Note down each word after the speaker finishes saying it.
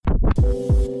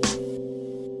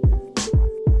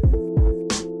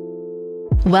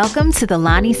Welcome to the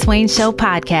Lonnie Swain Show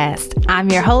podcast. I'm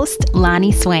your host,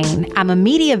 Lonnie Swain. I'm a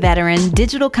media veteran,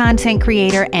 digital content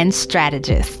creator, and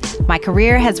strategist. My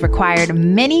career has required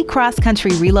many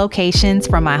cross-country relocations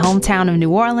from my hometown of New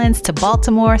Orleans to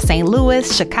Baltimore, St.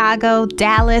 Louis, Chicago,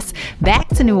 Dallas, back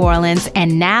to New Orleans,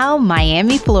 and now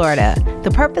Miami, Florida.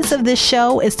 The purpose of this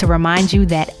show is to remind you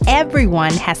that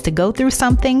everyone has to go through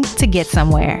something to get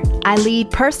somewhere. I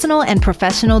lead personal and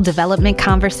professional development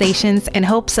conversations in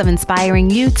hopes of inspiring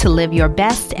you to live your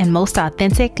best and most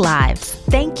authentic lives.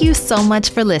 Thank you so much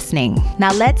for listening.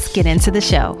 Now let's get into the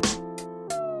show.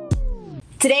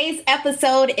 Today's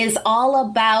episode is all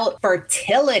about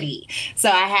fertility. So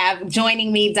I have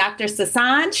joining me Dr.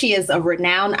 Sasan. She is a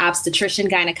renowned obstetrician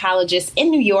gynecologist in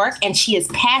New York, and she is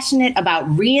passionate about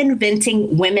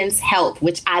reinventing women's health,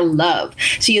 which I love.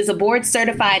 She is a board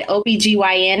certified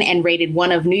OBGYN and rated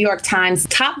one of New York Times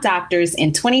top doctors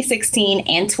in 2016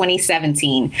 and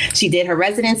 2017. She did her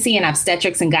residency in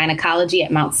obstetrics and gynecology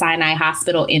at Mount Sinai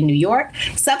Hospital in New York.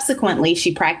 Subsequently,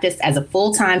 she practiced as a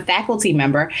full-time faculty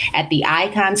member at the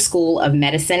Icon School of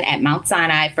Medicine at Mount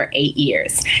Sinai for 8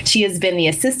 years. She has been the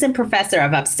assistant professor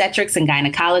of obstetrics and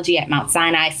gynecology at Mount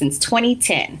Sinai since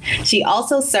 2010. She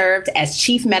also served as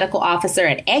chief medical officer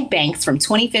at Egg Banks from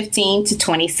 2015 to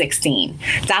 2016.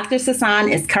 Dr. Sasan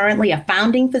is currently a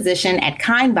founding physician at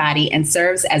Kindbody and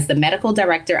serves as the medical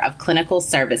director of clinical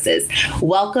services.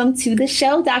 Welcome to the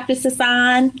show, Dr.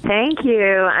 Sasan. Thank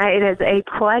you. It is a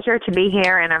pleasure to be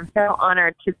here, and I'm so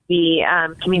honored to be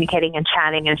communicating and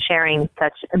chatting and sharing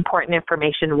such important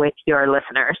information with your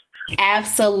listeners.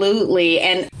 Absolutely.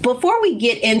 And before we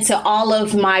get into all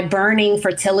of my burning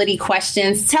fertility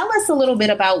questions, tell us a little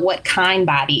bit about what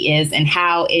Kindbody is and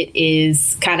how it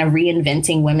is kind of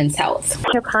reinventing women's health.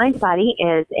 So Kindbody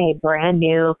is a brand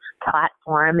new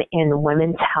platform in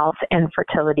women's health and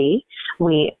fertility.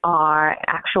 We are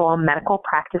actual medical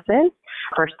practices.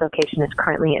 First location is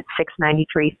currently at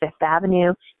 693 Fifth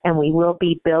Avenue, and we will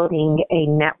be building a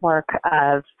network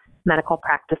of medical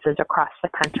practices across the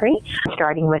country,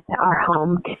 starting with our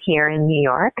home here in New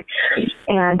York.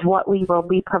 And what we will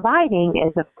be providing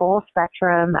is a full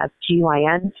spectrum of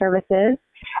GYN services,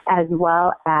 as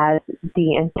well as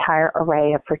the entire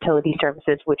array of fertility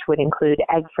services, which would include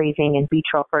egg freezing, in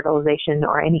vitro fertilization,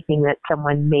 or anything that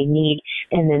someone may need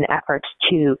in an effort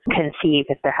to conceive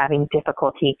if they're having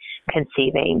difficulty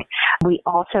conceiving. We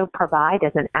also provide,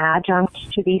 as an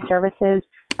adjunct to these services,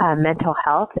 mental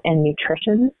health and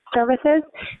nutrition services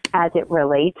as it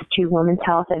relates to women's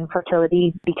health and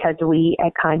fertility, because we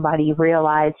at Kindbody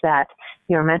realize that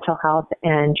your mental health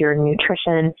and your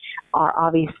nutrition are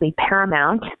obviously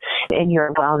paramount in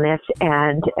your wellness,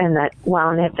 and that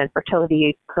wellness and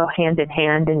fertility go hand in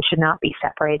hand and should not be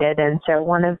separated. And so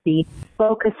one of the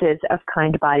focuses of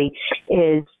Kindbody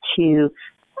is to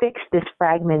fix this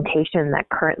fragmentation that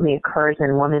currently occurs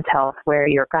in women's health, where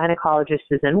your gynecologist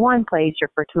is in one place, your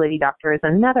fertility doctor is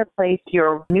in another place,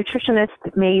 your nutritionist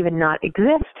may even not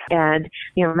exist, and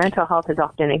your mental health is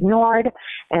often ignored.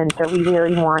 And so we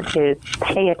really want to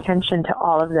pay attention to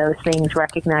all of those things,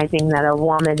 recognizing that a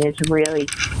woman is really,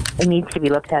 it needs to be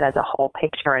looked at as a whole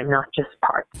picture and not just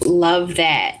parts. Love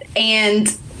that. And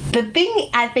the thing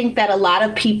I think that a lot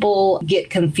of people get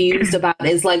confused about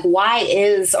is like, why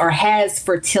is or has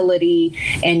fertility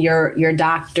and your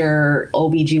doctor,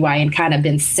 OBGYN, kind of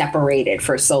been separated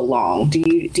for so long? Do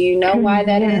you know why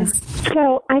that is?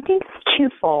 So I think it's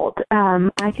twofold.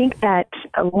 I think that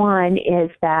one is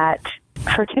that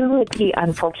fertility,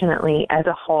 unfortunately, as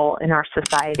a whole in our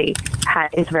society,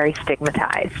 is very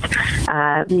stigmatized.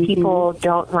 People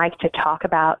don't like to talk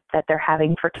about that they're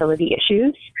having fertility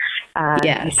issues.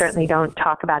 Yes. You certainly don't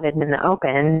talk about it in the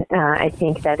open. I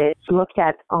think that it's looked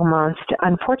at almost,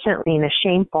 unfortunately, in a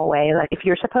shameful way. Like, if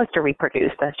you're supposed to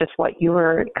reproduce, that's just what you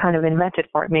were kind of invented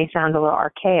for. It may sound a little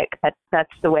archaic, but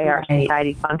that's the way our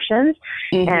society functions.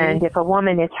 And if a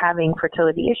woman is having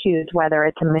fertility issues, whether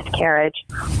it's a miscarriage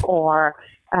or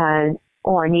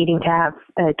needing to have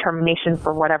a termination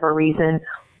for whatever reason,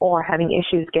 or having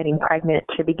issues getting pregnant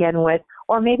to begin with,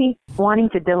 or maybe wanting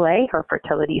to delay her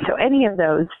fertility. So any of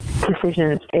those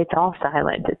decisions, it's all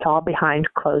silent. It's all behind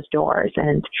closed doors.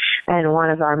 And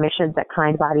one of our missions at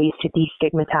Kindbody is to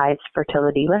destigmatize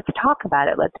fertility. Let's talk about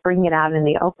it. Let's bring it out in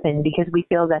the open, because we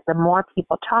feel that the more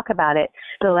people talk about it,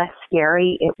 the less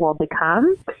scary it will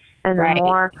become. And the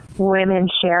more women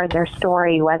share their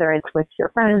story, whether it's with your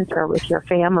friends or with your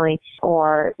family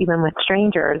or even with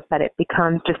strangers, that it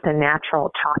becomes just a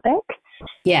natural topic.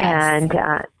 Yes.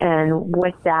 And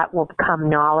with that will come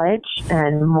knowledge,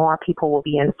 and more people will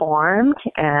be informed,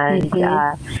 and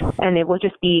it will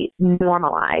just be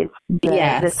normalized.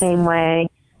 The same way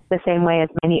the same way as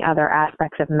many other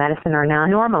aspects of medicine are now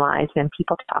normalized and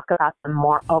people talk about them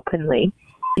more openly.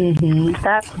 Mm-hmm.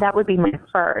 That would be my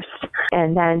first.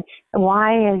 And then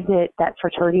why is it that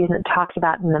fertility isn't talked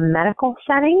about in the medical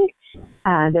setting?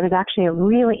 There was actually a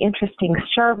really interesting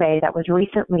survey that was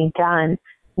recently done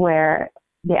where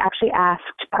they actually asked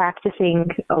practicing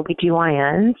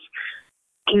OBGYNs,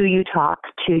 do you talk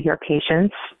to your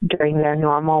patients during their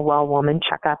normal well-woman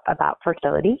checkup about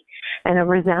fertility? And a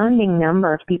resounding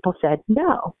number of people said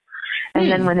no. And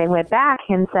then when they went back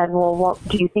and said, well,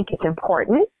 do you think it's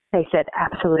important? They said,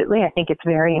 absolutely, I think it's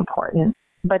very important.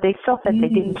 But they still said they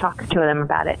didn't talk to them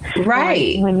about it.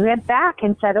 Right. When we went back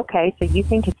and said, okay, so you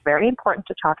think it's very important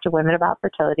to talk to women about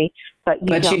fertility, but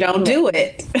you don't do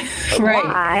it. Right.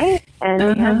 Why? And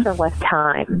the answer was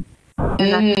time.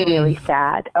 And that's really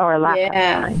sad, or lack of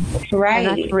time. Right.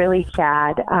 And that's really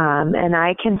sad. And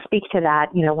I can speak to that,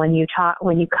 when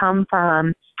you come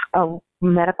from a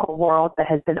medical world that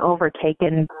has been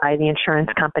overtaken by the insurance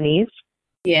companies,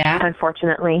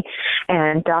 unfortunately,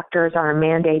 and doctors are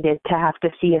mandated to have to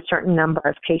see a certain number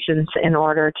of patients in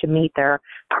order to meet their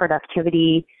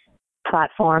productivity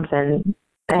platforms and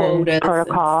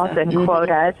protocols and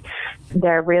quotas.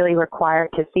 They're really required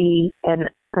to see an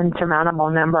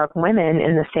insurmountable number of women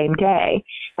in the same day.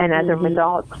 And as a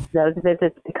result, those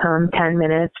visits become 10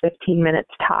 minutes, 15 minutes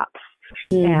tops.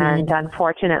 And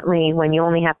unfortunately, when you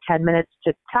only have 10 minutes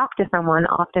to talk to someone,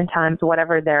 oftentimes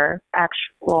whatever their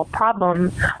actual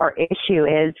problem or issue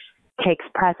is takes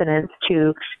precedence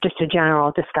to just a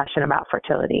general discussion about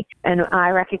fertility. And I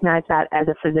recognize that as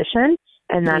a physician.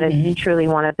 And that is truly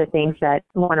one of the things that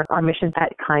one of our missions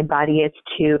at Kindbody is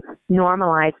to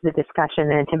normalize the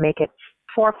discussion and to make it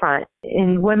forefront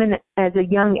in women as a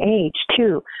young age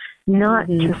too, not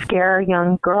to scare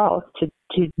young girls to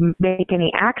make any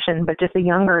action, but just the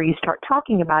younger you start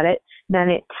talking about it, then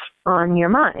it's on your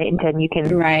mind, and you can,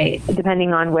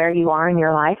 depending on where you are in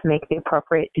your life, make the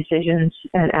appropriate decisions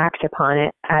and act upon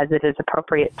it as it is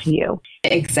appropriate to you.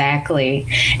 Exactly.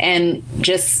 And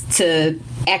just to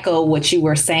echo what you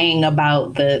were saying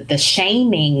about the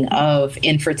shaming of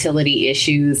infertility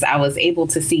issues, I was able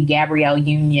to see Gabrielle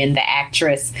Union, the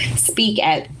actress, speak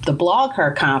at the Blog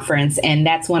Her conference. And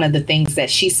that's one of the things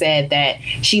that she said, that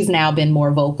she's now been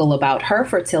more vocal about her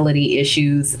fertility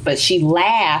issues, but she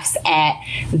laughs at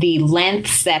the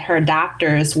lengths that her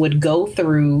doctors would go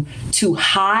through to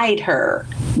hide her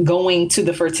going to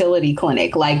the fertility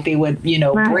clinic. Like they would,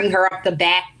 bring her up the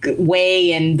back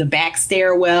way and the back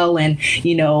stairwell and,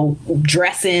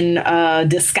 dress in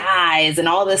disguise and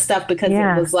all this stuff because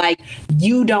it was like,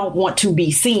 you don't want to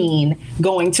be seen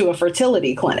going to a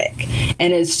fertility clinic.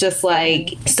 And it's just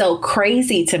like so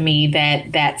crazy to me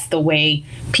that that's the way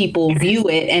people view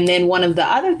it. And then one of the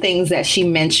other things that she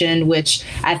mentioned, which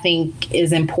I think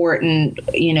is important,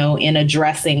 in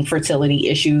addressing fertility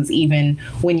issues, even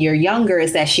when you're younger,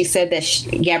 is that she said that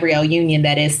Gabrielle Union,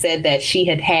 that is, said that she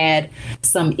had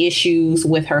some issues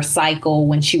with her cycle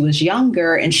when she was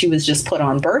younger and she was just put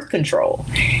on birth control.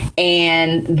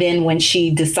 And then when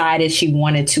she decided she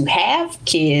wanted to have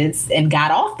kids and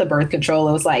got off the birth control,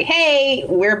 it was like, hey,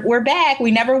 we're back.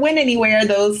 We never went anywhere.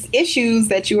 Those issues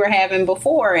that you were having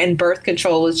before, and birth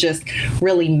control is just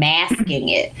really masking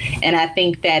it. And I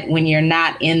think that when you're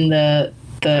not in the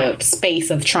space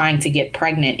of trying to get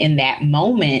pregnant in that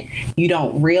moment, you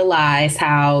don't realize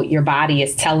how your body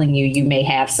is telling you may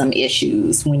have some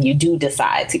issues when you do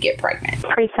decide to get pregnant.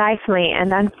 Precisely.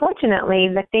 And unfortunately,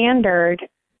 the standard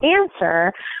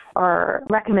answer or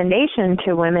recommendation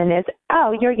to women is,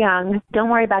 oh, you're young, don't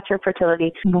worry about your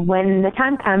fertility. When the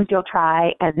time comes, you'll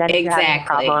try, and then if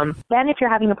you're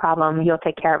having a problem, you'll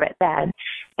take care of it then.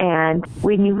 And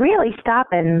when you really stop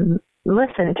and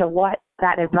listen to what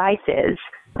that advice is,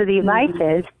 so the advice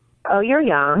is, oh, you're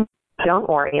young, don't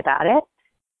worry about it.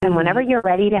 And whenever you're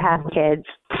ready to have kids,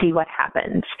 see what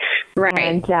happens.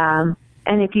 Right.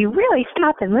 And if you really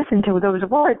stop and listen to those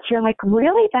words, you're like,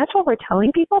 really? That's what we're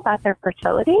telling people about their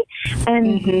fertility?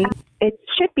 And it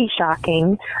should be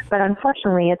shocking, but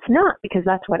unfortunately it's not, because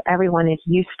that's what everyone is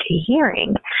used to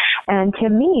hearing. And to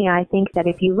me, I think that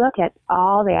if you look at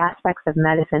all the aspects of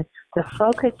medicine, the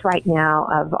focus right now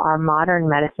of our modern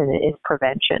medicine is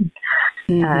prevention,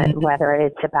 whether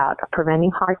it's about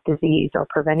preventing heart disease or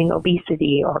preventing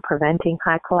obesity or preventing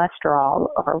high cholesterol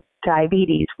or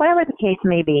diabetes, whatever the case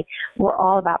may be. We're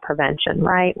all about prevention,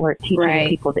 right? We're teaching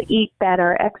people to eat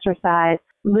better, exercise,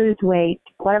 lose weight,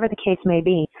 whatever the case may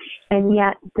be. And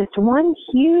yet this one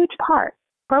huge part,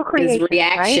 procreation, is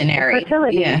reactionary. Right?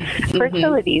 Fertility,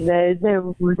 fertility,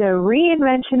 the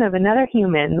reinvention of another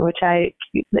human, which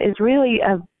is really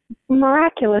a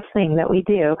miraculous thing that we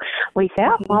do. We say,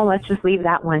 oh, well, let's just leave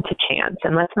that one to chance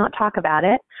and let's not talk about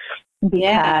it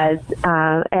because,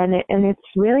 and it's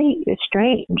really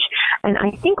strange. And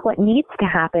I think what needs to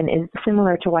happen is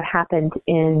similar to what happened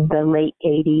in the late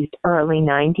 80s, early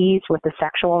 90s with the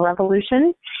sexual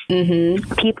revolution.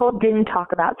 People didn't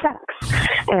talk about sex.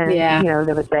 And,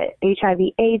 there was the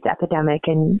HIV/AIDS epidemic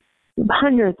and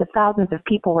hundreds of thousands of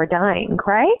people were dying,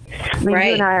 right? I mean,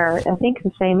 you and I are, I think,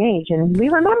 the same age, and we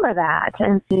remember that.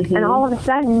 And all of a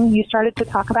sudden, you started to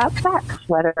talk about sex,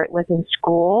 whether it was in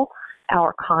school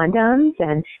or condoms.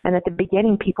 And at the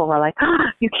beginning, people were like,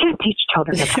 you can't teach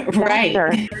children about sex. Right.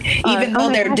 Or, even though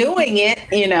they're doing it,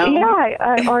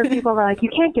 Yeah. Or people were like, you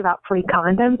can't give out free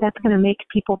condoms. That's going to make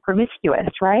people promiscuous,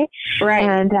 right? Right.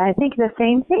 And I think the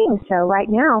same thing. So right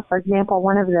now, for example,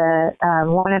 one of the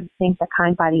things that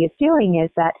Kindbody is doing is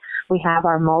that we have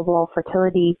our mobile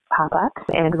fertility pop-ups,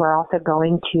 and we're also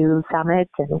going to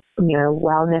summits and,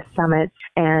 wellness summits,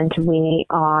 and we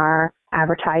are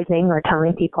advertising or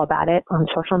telling people about it on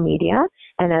social media.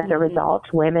 And as a result,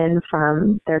 women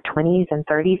from their 20s and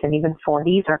 30s and even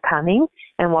 40s are coming.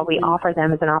 And what we offer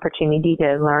them is an opportunity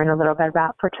to learn a little bit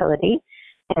about fertility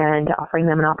and offering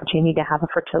them an opportunity to have a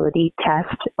fertility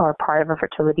test or part of a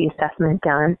fertility assessment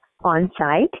done on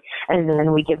site. And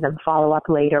then we give them follow-up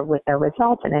later with their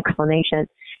results and explanation.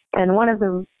 And one of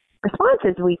the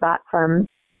responses we got from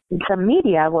some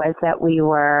media was that we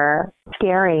were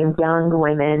scaring young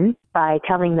women by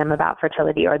telling them about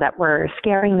fertility, or that we're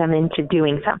scaring them into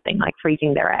doing something like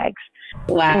freezing their eggs.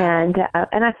 Wow.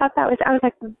 And I thought I was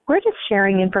like, we're just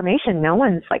sharing information. No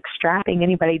one's like strapping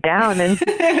anybody down. And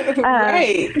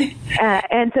right.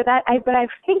 And so but I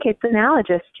think it's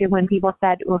analogous to when people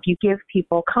said, well, if you give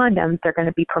people condoms, they're going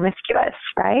to be promiscuous,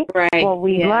 right? Right. Well,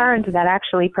 we learned that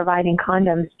actually providing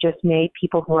condoms just made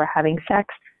people who are having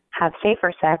sex have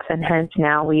safer sex, and hence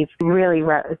now we've really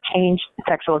changed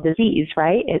sexual disease,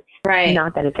 right? It's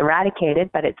not that it's eradicated,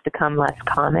 but it's become less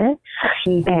common.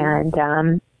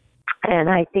 And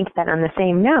I think that on the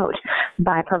same note,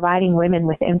 by providing women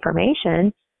with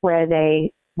information where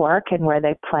they work and where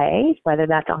they play, whether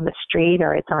that's on the street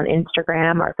or it's on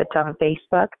Instagram or if it's on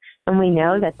Facebook, and we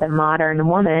know that the modern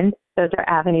woman, those are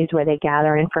avenues where they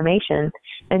gather information.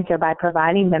 And so by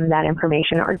providing them that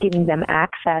information or giving them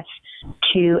access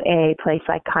to a place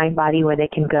like Kindbody where they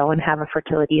can go and have a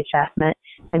fertility assessment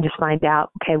and just find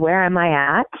out, okay, where am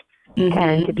I at?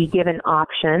 And to be given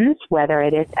options, whether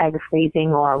it is egg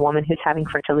freezing or a woman who's having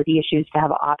fertility issues to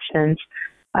have options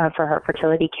for her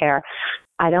fertility care,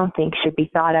 I don't think should be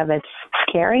thought of as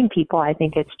scaring people. I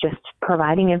think it's just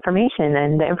providing information.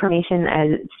 And the information,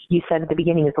 as you said at the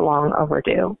beginning, is long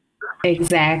overdue.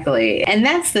 Exactly. And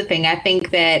that's the thing. I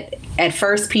think that at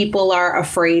first people are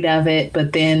afraid of it,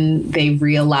 but then they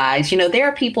realize, there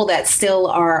are people that still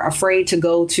are afraid to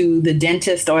go to the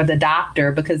dentist or the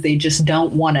doctor because they just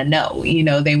don't want to know.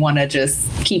 They want to just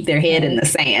keep their head in the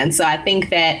sand. So I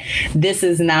think that this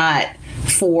is not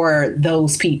for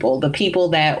those people. The people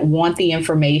that want the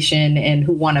information and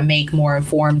who want to make more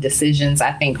informed decisions,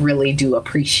 I think really do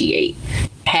appreciate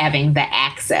having the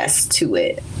access to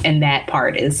it. And that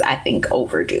part is, I think,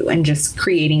 overdue, and just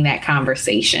creating that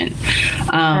conversation.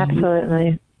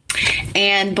 Absolutely.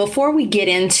 And before we get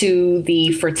into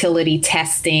the fertility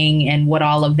testing and what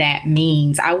all of that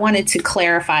means, I wanted to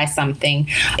clarify something.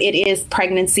 It is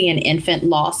Pregnancy and Infant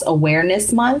Loss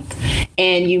Awareness Month,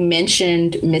 and you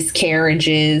mentioned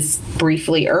miscarriages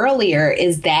briefly earlier.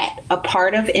 Is that a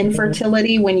part of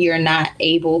infertility when you're not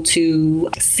able to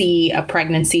see a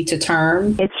pregnancy to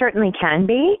term? It certainly can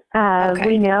be.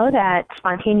 We know that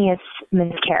spontaneous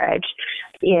miscarriage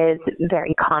is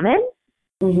very common.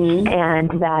 And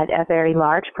that a very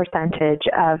large percentage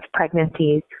of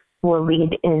pregnancies will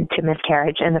lead into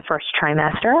miscarriage in the first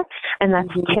trimester. And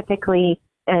that's typically,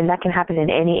 and that can happen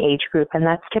in any age group. And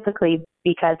that's typically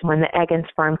because when the egg and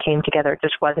sperm came together, it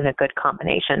just wasn't a good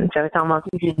combination. So it's almost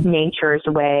nature's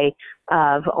way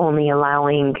of only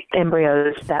allowing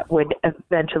embryos that would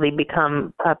eventually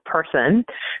become a person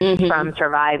from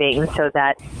surviving, so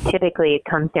that typically it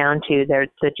comes down to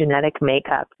the genetic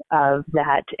makeup of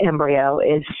that embryo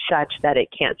is such that it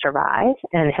can't survive,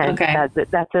 and hence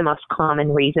that's the most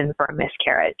common reason for a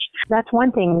miscarriage. That's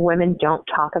one thing women don't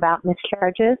talk about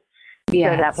miscarriages. So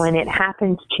that when it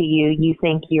happens to you, you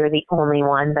think you're the only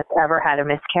one that's ever had a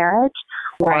miscarriage,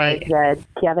 or the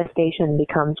devastation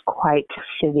becomes quite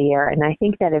severe. And I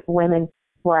think that if women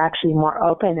were actually more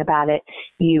open about it,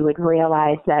 you would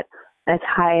realize that as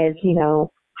high as,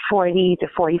 40 to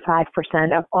 45%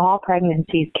 of all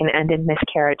pregnancies can end in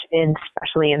miscarriage,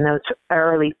 especially in those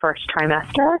early first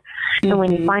trimester. And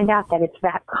when you find out that it's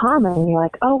that common, you're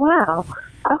like, oh, wow,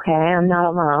 okay, I'm not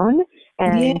alone.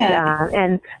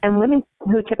 And women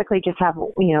who typically just have,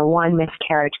 one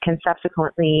miscarriage can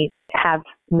subsequently have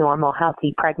normal,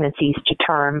 healthy pregnancies to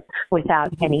term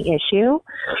without any issue.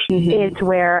 Is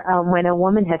where when a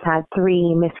woman has had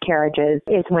 3 miscarriages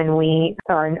is when we,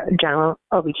 or in general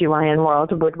OBGYN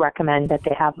world, would recommend that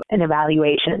they have an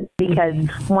evaluation. Because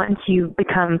once you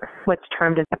become what's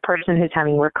termed as a person who's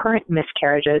having recurrent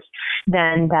miscarriages,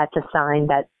 then that's a sign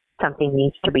that something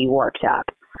needs to be worked up.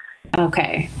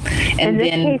 Okay. And in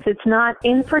this case, it's not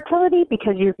infertility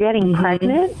because you're getting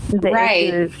pregnant. The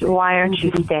issue is, why aren't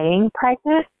you staying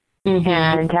pregnant?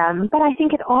 And but I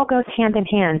think it all goes hand in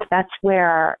hand. That's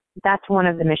one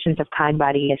of the missions of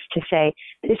Kindbody, is to say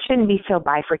this shouldn't be so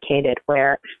bifurcated,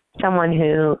 where someone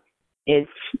who is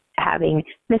having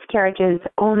miscarriages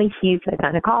only sees a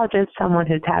gynecologist, someone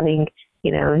who's having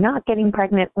not getting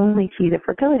pregnant only sees a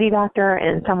fertility doctor,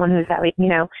 and someone who's having,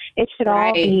 it should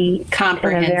all be in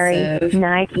a very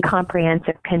nice,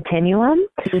 comprehensive continuum,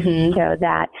 so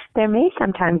that there may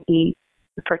sometimes be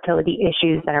fertility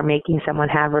issues that are making someone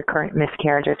have recurrent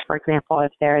miscarriages. For example,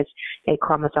 if there's a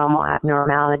chromosomal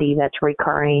abnormality that's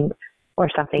recurring or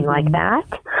something like that.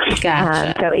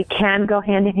 Gotcha. So it can go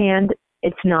hand in hand.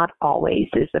 It's not always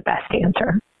is the best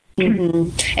answer.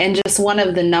 And just one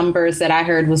of the numbers that I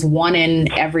heard was 1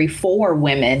 in every 4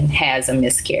 women has a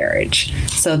miscarriage.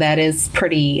 So that is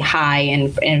pretty high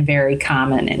and very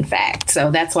common, in fact. So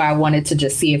that's why I wanted to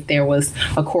just see if there was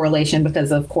a correlation,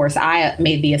 because, of course, I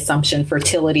made the assumption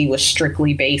fertility was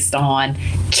strictly based on,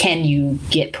 can you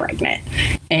get pregnant?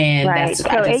 And I just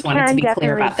wanted to be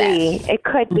clear about that. It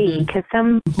could be,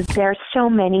 because there's so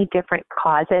many different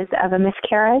causes of a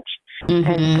miscarriage,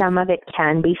 and some of it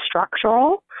can be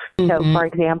structural. So, for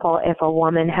example, if a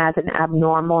woman has an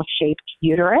abnormal shaped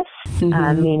uterus,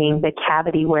 meaning the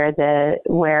cavity where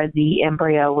the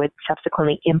embryo would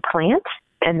subsequently implant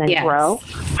and then grow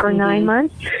for 9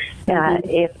 months,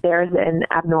 if there's an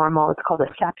abnormal, it's called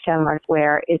a septum,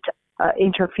 where it's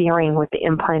interfering with the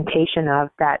implantation of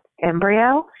that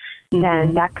embryo,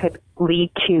 then that could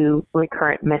lead to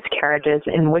recurrent miscarriages,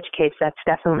 in which case that's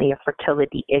definitely a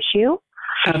fertility issue.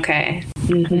 Okay.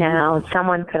 Now,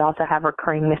 someone could also have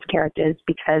recurring miscarriages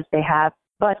because they have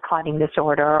blood clotting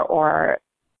disorder or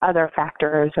other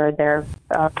factors, or they're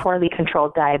poorly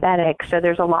controlled diabetic. So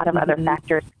there's a lot of other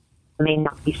factors that may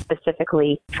not be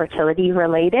specifically fertility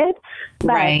related.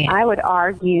 But I would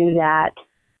argue that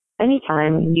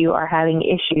anytime you are having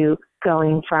issue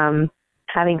going from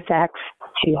having sex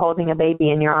to holding a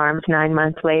baby in your arms 9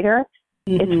 months later,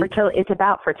 it's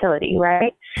about fertility,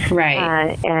 right?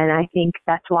 And I think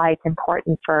that's why it's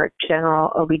important for general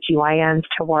OBGYNs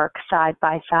to work side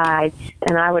by side,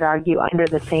 and I would argue under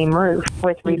the same roof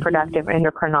with reproductive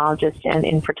endocrinologists and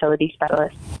infertility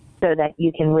specialists, so that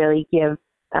you can really give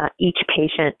each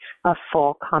patient a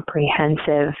full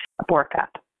comprehensive workup.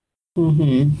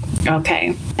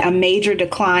 Okay. A major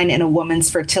decline in a woman's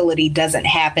fertility doesn't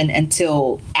happen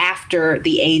until after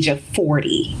the age of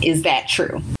 40. Is that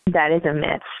true? That is a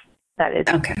myth. That is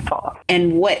false.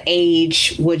 And what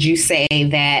age would you say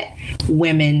that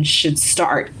women should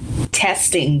start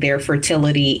testing their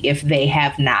fertility if they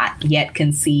have not yet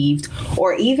conceived,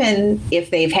 or even if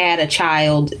they've had a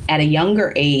child at a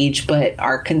younger age but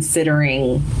are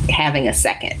considering having a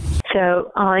second?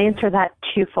 So I'll answer that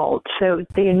twofold. So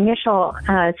the initial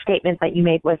statement that you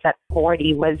made was that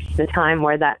 40 was the time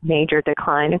where that major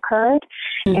decline occurred.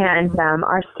 And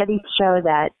our studies show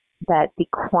that the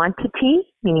quantity,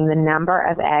 meaning the number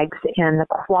of eggs, and the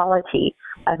quality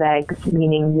of eggs,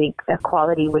 meaning the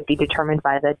quality would be determined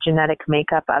by the genetic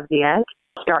makeup of the egg,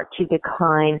 start to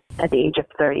decline at the age of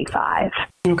 35.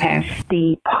 Okay.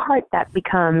 The part that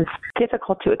becomes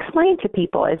difficult to explain to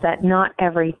people is that not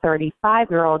every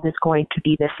 35-year-old is going to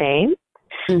be the same.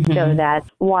 So that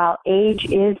while age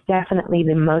is definitely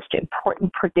the most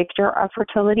important predictor of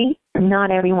fertility, not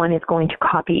everyone is going to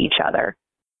copy each other.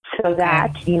 So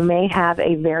that you may have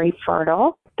a very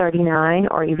fertile 39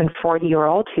 or even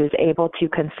 40-year-old who's able to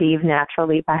conceive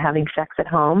naturally by having sex at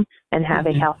home and have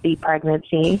a healthy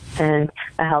pregnancy and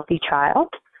a healthy child.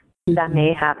 That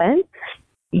may happen.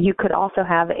 You could also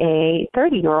have a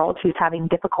 30-year-old who's having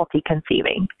difficulty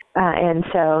conceiving. And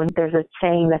so there's a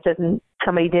saying that says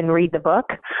somebody didn't read the book.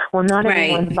 Well, not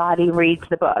everyone's body reads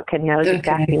the book and knows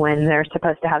exactly when they're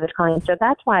supposed to have this client. So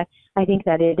that's why I think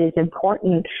that it is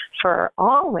important for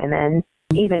all women,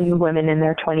 even women in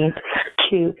their 20s,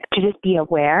 to just be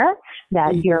aware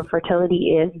that your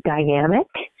fertility is dynamic,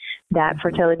 that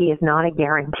fertility is not a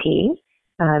guarantee,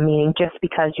 meaning just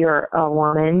because you're a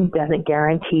woman doesn't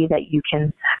guarantee that you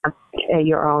can have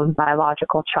your own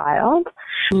biological child,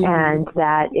 and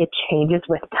that it changes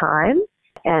with time,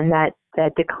 and that the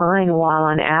decline, while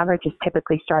on average is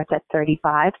typically starts at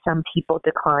 35, some people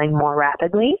decline more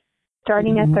rapidly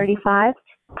starting at 35.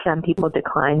 Some people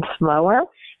decline slower,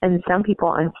 and some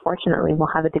people, unfortunately, will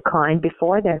have a decline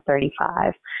before they're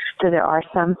 35. So there are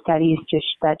some studies just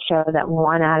that show that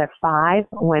 1 out of 5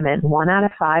 women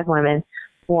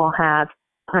will have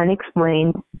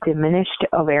unexplained diminished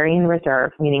ovarian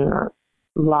reserve, meaning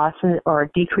loss or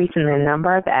decrease in the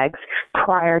number of eggs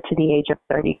prior to the age of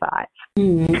 35.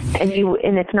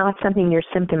 And it's not something you're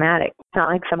symptomatic. It's not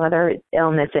like some other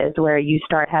illnesses where you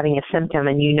start having a symptom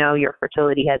and you know your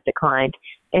fertility has declined.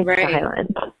 It's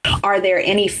silent. Are there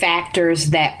any factors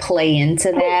that play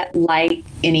into that, like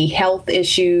any health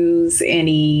issues,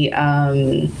 any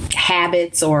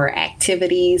habits or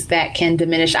activities that can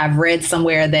diminish? I've read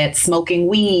somewhere that smoking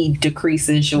weed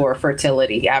decreases your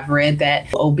fertility. I've read that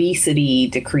obesity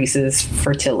decreases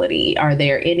fertility. Are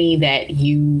there any that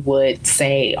you would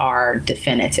say are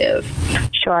definitive?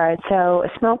 Sure. So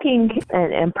smoking,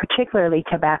 and particularly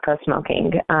tobacco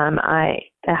smoking, I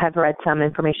have read some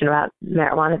information about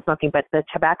marijuana smoking, but the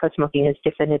tobacco smoking has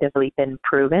definitively been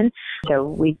proven. So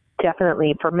we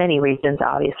definitely, for many reasons,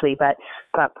 obviously, but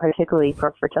particularly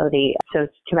for fertility. So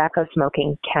tobacco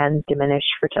smoking can diminish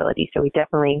fertility. So we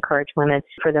definitely encourage women,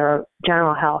 for their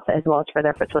general health as well as for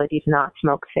their fertility, to not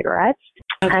smoke cigarettes.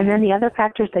 Okay. And then the other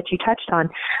factors that you touched on.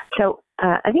 So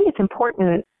I think it's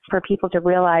important for people to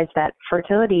realize that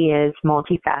fertility is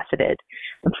multifaceted.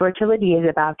 And fertility is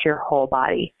about your whole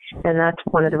body. And that's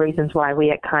one of the reasons why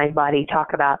we at Kindbody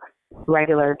talk about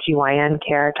regular GYN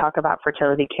care, talk about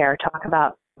fertility care, talk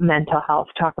about mental health,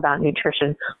 talk about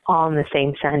nutrition, all in the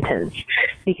same sentence,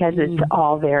 because it's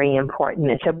all very important.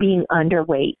 And so being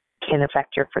underweight can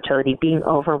affect your fertility. Being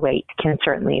overweight can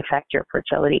certainly affect your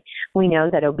fertility. We know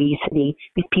that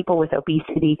people with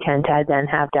obesity tend to then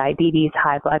have diabetes,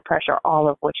 high blood pressure, all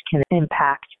of which can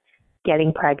impact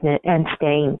getting pregnant and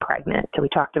staying pregnant. So we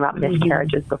talked about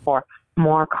miscarriages before.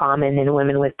 More common in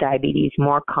women with diabetes,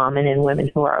 more common in women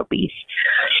who are obese.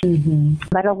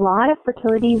 But a lot of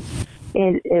fertility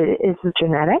is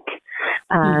genetic.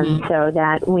 So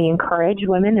that we encourage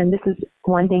women, and this is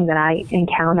one thing that I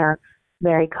encounter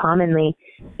very commonly,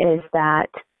 is that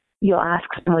you'll ask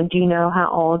someone, do you know how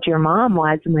old your mom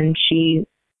was when she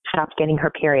stopped getting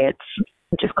her periods,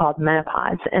 which is called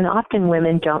menopause? And often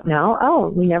women don't know. Oh,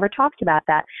 we never talked about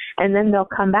that. And then they'll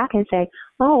come back and say,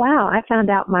 oh, wow, I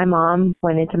found out my mom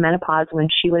went into menopause when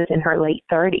she was in her late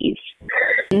 30s.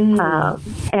 And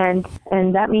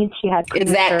that means she had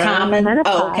Is that common?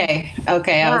 Menopause. Oh, okay.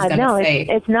 Okay, I was going to say.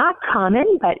 It's not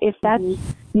common, but if that's,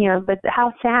 but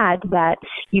how sad that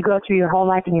you go through your whole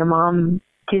life and your mom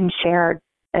didn't share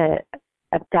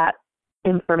that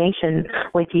information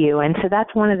with you. And so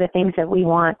that's one of the things that we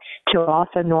want to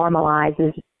also normalize,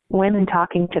 is women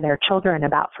talking to their children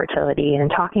about fertility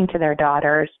and talking to their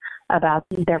daughters about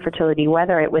their fertility,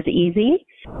 whether it was easy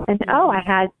and, oh, I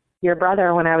had your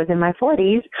brother when I was in my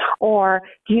 40s, or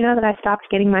do you know that I stopped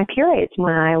getting my periods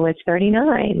when I was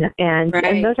 39? And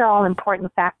those are all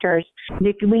important factors.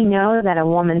 If we know that a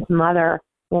woman's mother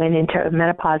went into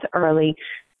menopause early,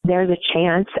 there's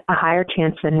a higher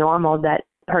chance than normal that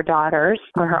her daughters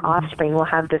or her offspring will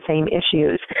have the same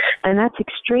issues. And that's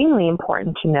extremely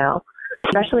important to know,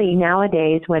 especially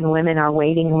nowadays when women are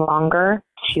waiting longer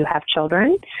to have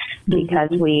children because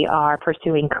we are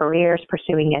pursuing careers,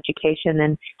 pursuing education.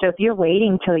 And so if you're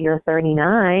waiting till you're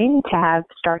 39 to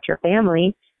start your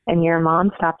family and your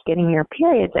mom stops getting your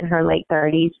periods in her late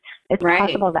 30s, it's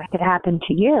possible that could happen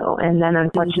to you. And then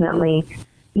unfortunately,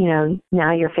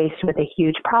 now you're faced with a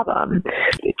huge problem.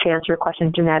 To answer your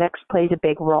question, genetics plays a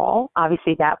big role.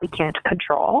 Obviously that we can't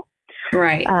control.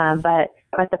 Right.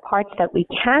 But the parts that we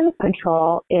can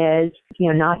control is,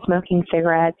 not smoking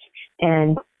cigarettes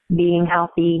and being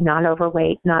healthy, not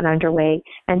overweight, not underweight,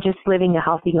 and just living a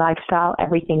healthy lifestyle,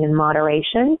 everything in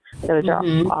moderation. Those are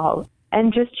all,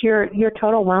 and just your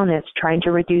total wellness, trying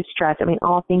to reduce stress. I mean,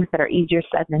 all things that are easier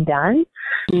said than done,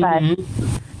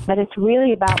 but it's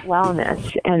really about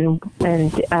wellness, and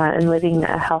living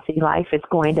a healthy life is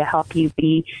going to help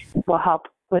help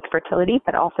with fertility,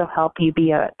 but also help you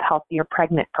be a healthier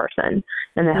pregnant person.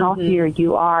 And the healthier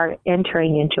you are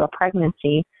entering into a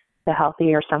pregnancy, the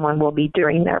healthier someone will be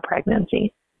during their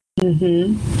pregnancy.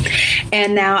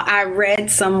 And now I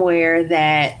read somewhere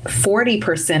that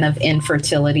 40% of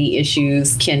infertility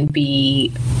issues can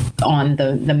be on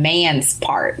the man's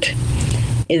part.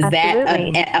 Is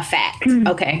Absolutely. that a fact?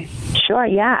 Okay. Sure.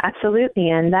 Yeah, absolutely.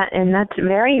 And that's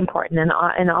very important. And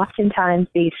oftentimes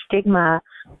the stigma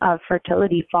of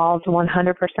fertility falls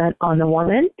 100% on the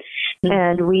woman. Mm-hmm.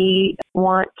 And we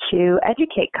want to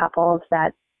educate couples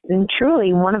that, and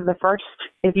truly one of the first,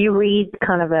 if you read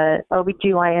kind of a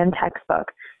OBGYN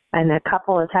textbook and a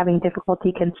couple is having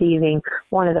difficulty conceiving,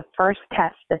 one of the first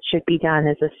tests that should be done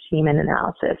is a semen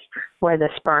analysis where the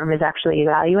sperm is actually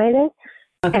evaluated.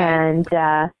 Okay. And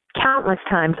countless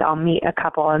times I'll meet a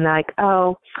couple and they're like,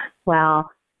 oh,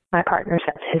 well, my partner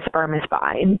says his sperm is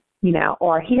fine,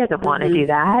 or he doesn't want to do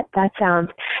that. That sounds,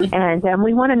 and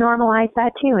we want to normalize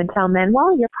that too and tell men,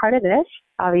 well, you're part of this.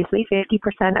 Obviously,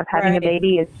 50% of having a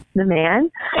baby is the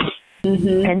man.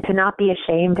 Mm-hmm. And to not be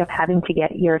ashamed of having to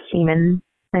get your semen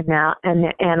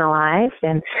analyzed,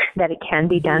 and that it can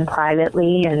be done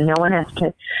privately and no one has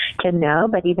to know.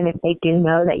 But even if they do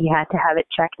know that you had to have it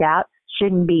checked out,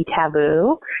 shouldn't be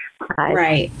taboo.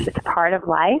 Right. It's part of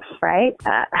life, right?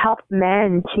 Help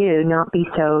men, too, not be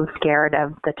so scared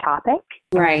of the topic.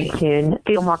 Right. To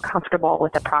feel more comfortable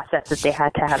with the process if they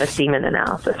had to have a semen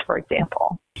analysis, for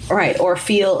example. Right. Or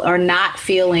not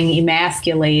feeling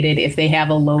emasculated if they have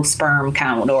a low sperm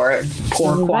count or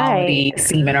poor quality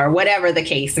semen or whatever the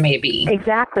case may be.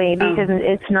 Exactly. Because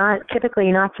it's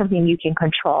typically not something you can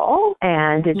control.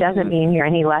 And it doesn't mean you're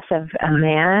any less of a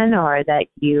man or that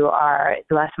you are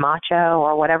less macho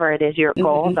or whatever it is your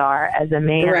goals are as a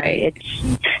man. Right.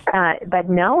 But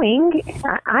knowing,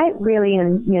 I really,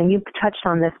 and you've touched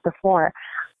on this before.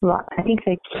 Well, I think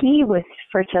the key with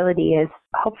fertility is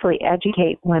hopefully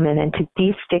educate women and to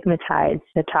destigmatize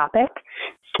the topic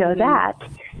so that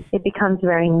it becomes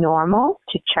very normal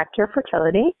to check your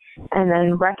fertility and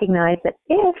then recognize that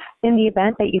if in the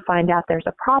event that you find out there's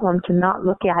a problem, to not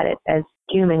look at it as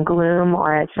doom and gloom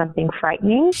or as something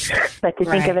frightening, but to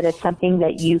think of it as something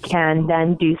that you can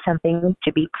then do something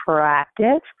to be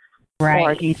proactive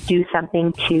or you do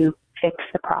something to fix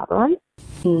the problem.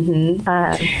 Mm-hmm.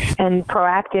 And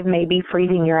proactive may be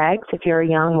freezing your eggs if you're a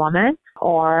young woman,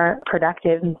 or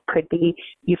productive could be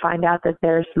you find out that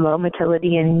there's low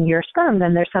motility in your sperm,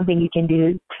 then there's something you can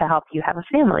do to help you have a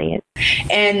family.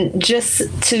 And just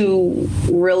to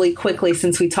really quickly,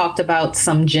 since we talked about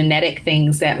some genetic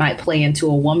things that might play into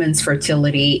a woman's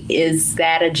fertility, is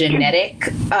that a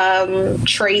genetic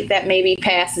trait that may be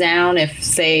passed down if,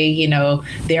 say,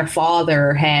 their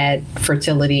father had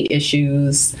fertility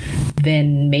issues,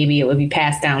 then maybe it would be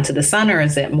passed down to the son, or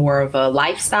is it more of a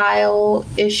lifestyle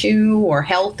issue or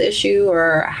health issue,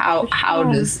 or how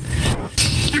does...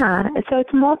 Yeah, so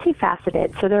it's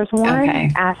multifaceted. So there's one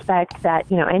aspect that,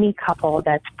 any couple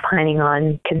that's planning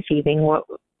on conceiving,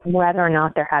 whether or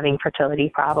not they're having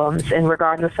fertility problems, and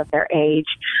regardless of their age,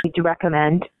 we do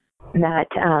recommend that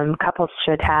couples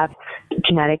should have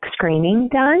genetic screening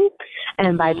done.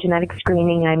 And by genetic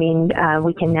screening, I mean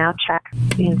we can now check,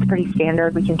 it's pretty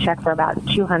standard, we can check for about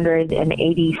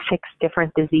 286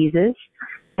 different diseases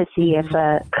to see if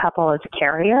a couple is a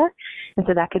carrier. And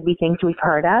so that could be things we've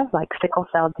heard of, like sickle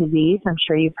cell disease. I'm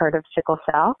sure you've heard of sickle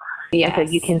cell. Yes. And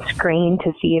so you can screen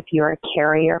to see if you're a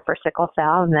carrier for sickle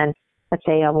cell. And then let's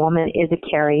say a woman is a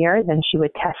carrier, then she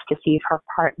would test to see if her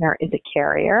partner is a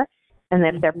carrier. And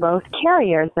if they're both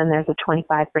carriers, then there's a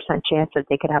 25% chance that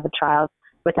they could have a child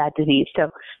with that disease. So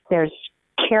there's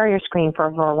carrier screen for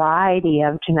a variety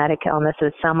of genetic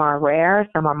illnesses. Some are rare,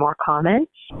 some are more common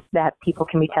that people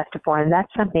can be tested for. And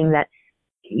that's something that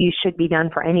you should be done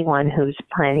for anyone who's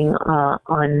planning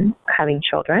on having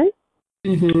children.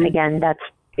 Mm-hmm. Again, that's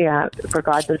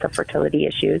regardless of fertility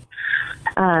issues.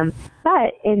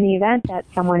 But in the event that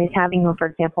someone is having, for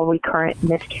example, recurrent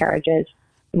miscarriages,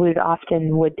 would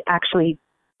actually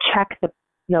check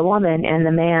the woman and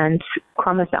the man's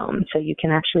chromosomes. So you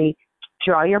can actually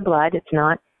draw your blood. It's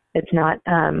not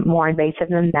more invasive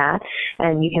than that.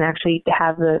 And you can actually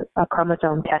have a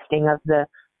chromosome testing of the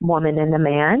woman and the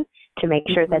man to make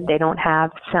sure that they don't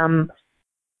have some,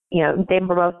 they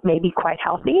both may be quite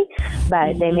healthy,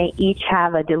 but they may each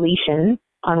have a deletion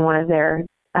on one of their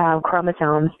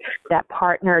chromosomes that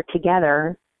partner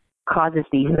together causes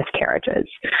these miscarriages.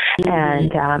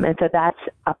 And so that's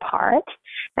a part.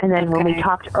 And then when we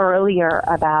talked earlier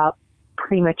about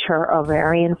premature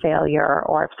ovarian failure,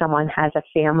 or if someone has a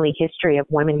family history of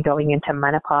women going into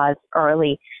menopause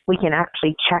early, we can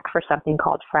actually check for something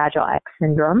called Fragile X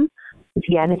syndrome.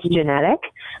 Again, it's genetic,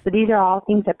 but these are all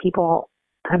things that people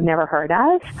have never heard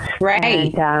of.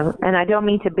 Right. And I don't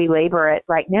mean to belabor it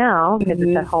right now because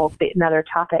it's a whole another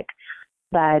topic,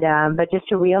 but just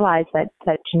to realize that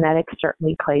genetics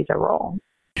certainly plays a role.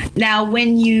 Now,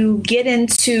 when you get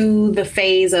into the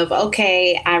phase of,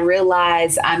 okay, I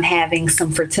realize I'm having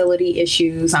some fertility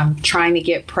issues, I'm trying to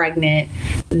get pregnant,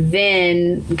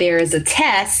 then there's a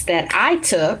test that I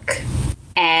took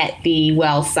at the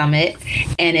Well Summit,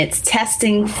 and it's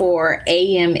testing for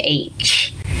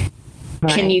AMH.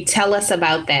 Right. Can you tell us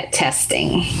about that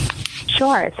testing?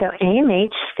 Sure. So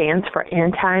AMH stands for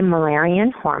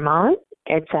anti-Müllerian hormone.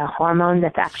 It's a hormone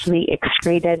that's actually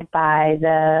excreted by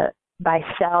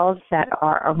cells that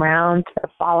are around the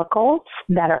follicles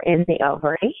that are in the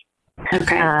ovary.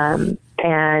 Okay.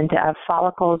 And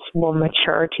follicles will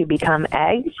mature to become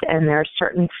eggs, and there are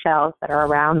certain cells that are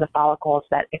around the follicles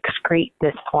that excrete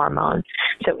this hormone.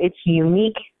 So it's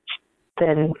unique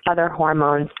than other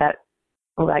hormones that,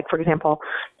 like, for example,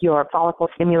 your follicle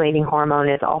stimulating hormone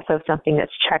is also something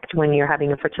that's checked when you're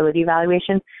having a fertility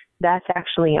evaluation. That's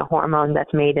actually a hormone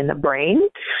that's made in the brain.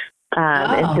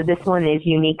 And so this one is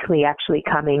uniquely actually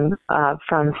coming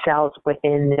from cells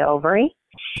within the ovary.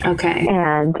 Okay.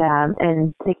 And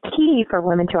the key for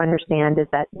women to understand is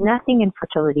that nothing in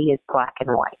fertility is black and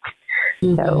white.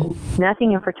 Mm-hmm. So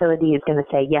nothing in fertility is going to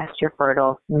say, yes, you're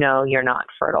fertile. No, you're not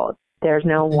fertile. There's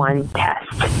no one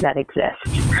test that exists.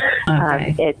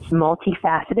 Okay. It's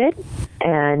multifaceted,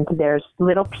 and there's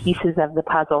little pieces of the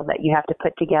puzzle that you have to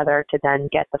put together to then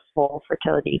get the full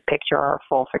fertility picture or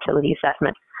full fertility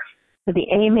assessment. So the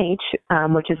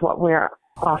AMH, which is what we're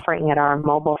offering at our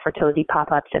mobile fertility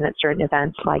pop-ups and at certain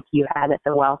events like you had at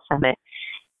the Well Summit,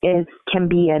 can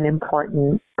be an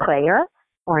important player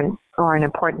or an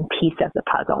important piece of the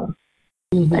puzzle.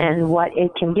 Mm-hmm. And what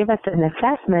it can give us an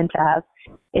assessment of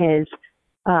is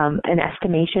an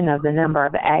estimation of the number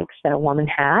of eggs that a woman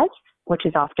has, which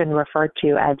is often referred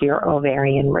to as your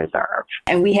ovarian reserve.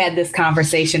 And we had this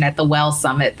conversation at the Well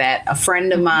Summit that a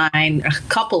friend of mine, a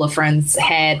couple of friends,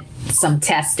 had some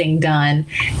testing done,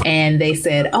 and they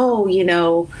said, oh,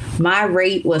 my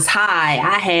rate was high.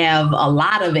 I have a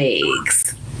lot of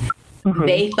eggs. Mm-hmm.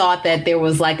 They thought that there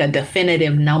was like a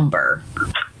definitive number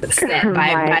set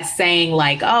by saying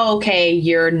like, oh, okay,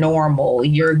 you're normal,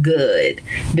 you're good.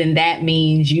 Then that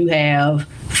means you have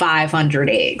 500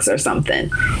 eggs or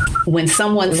something. When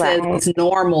someone says it's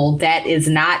normal, that is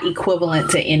not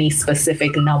equivalent to any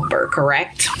specific number,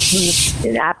 correct?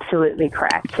 Absolutely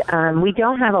correct. We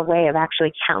don't have a way of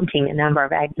actually counting the number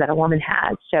of eggs that a woman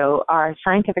has. So our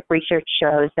scientific research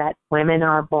shows that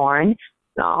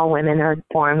all women are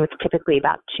born with typically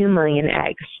about 2 million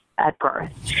eggs at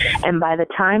birth. And by the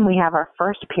time we have our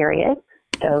first period,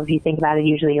 so if you think about it,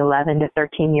 usually 11 to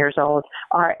 13 years old,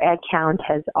 our egg count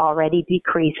has already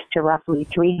decreased to roughly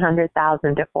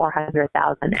 300,000 to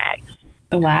 400,000 eggs.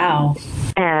 Wow.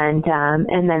 And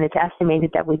then it's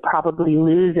estimated that we probably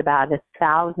lose about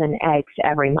 1,000 eggs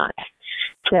every month.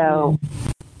 So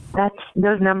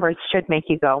those numbers should make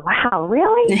you go, wow,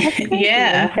 really?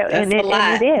 Yeah, and it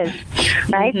is,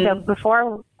 right? Mm-hmm.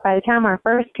 So by the time our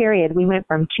first period, we went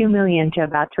from 2 million to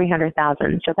about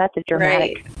 300,000. So that's a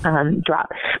dramatic drop.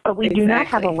 But we do not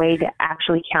have a way to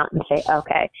actually count and say,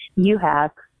 okay, you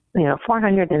have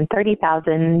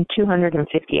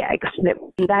 430,250 eggs.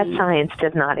 That science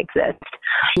does not exist.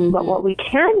 Mm-hmm. But what we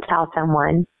can tell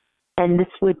someone, and this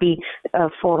would be a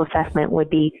full assessment, would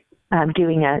be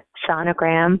doing a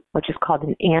sonogram, which is called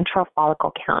an antral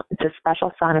follicle count. It's a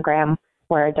special sonogram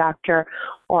where a doctor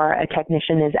or a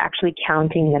technician is actually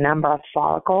counting the number of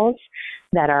follicles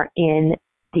that are in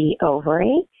the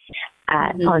ovary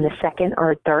on the second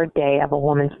or third day of a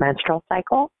woman's menstrual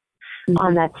cycle. Mm-hmm.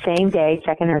 On that same day,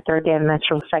 second or third day of the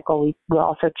menstrual cycle, we will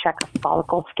also check a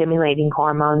follicle-stimulating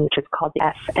hormone, which is called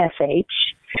FSH.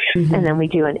 Mm-hmm. And then we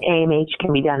do an AMH,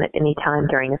 can be done at any time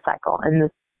during the cycle. And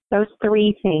those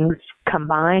three things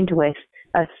combined with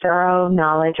a thorough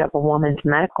knowledge of a woman's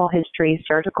medical history,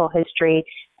 surgical history,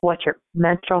 what your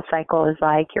menstrual cycle is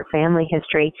like, your family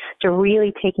history, to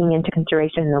really taking into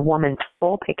consideration the woman's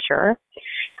full picture,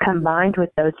 combined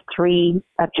with those three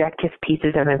objective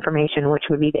pieces of information, which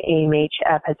would be the AMH,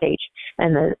 FSH,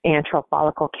 and the antral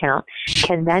follicle count,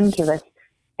 can then give us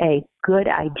a good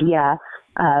idea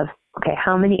of, okay,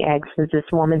 how many eggs does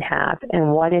this woman have,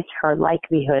 and what is her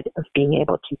likelihood of being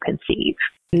able to conceive?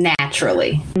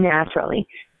 Naturally.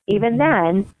 Even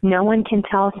then, no one can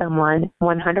tell someone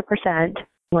 100%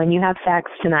 when you have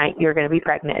sex tonight, you're going to be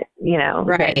pregnant.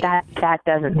 Right. That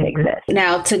doesn't exist.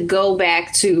 Now, to go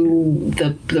back to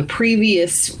the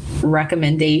previous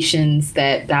recommendations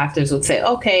that doctors would say,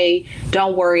 okay,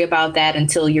 don't worry about that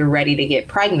until you're ready to get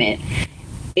pregnant.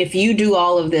 If you do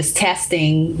all of this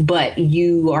testing, but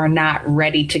you are not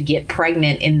ready to get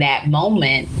pregnant in that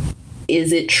moment,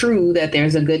 is it true that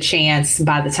there's a good chance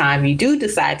by the time you do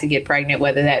decide to get pregnant,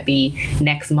 whether that be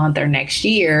next month or next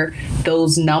year,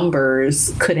 those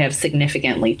numbers could have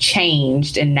significantly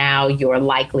changed and now your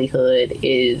likelihood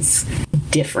is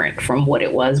different from what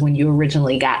it was when you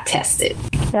originally got tested?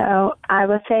 So I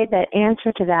would say the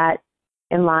answer to that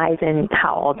lies in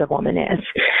how old a woman is.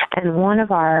 And one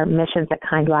of our missions at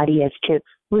Kindbody is to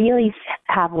really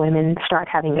have women start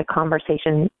having a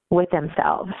conversation with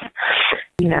themselves.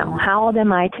 You know, how old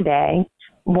am I today?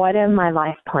 What are my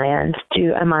life plans?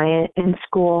 Am I in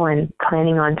school and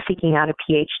planning on seeking out a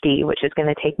PhD, which is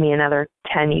going to take me another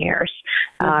 10 years?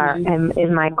 And is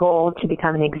my goal to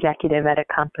become an executive at a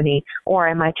company? Or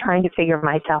am I trying to figure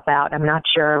myself out? I'm not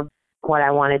sure what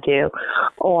I want to do.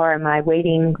 Or am I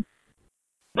waiting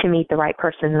to meet the right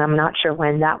person and I'm not sure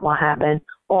when that will happen?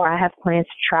 Or I have plans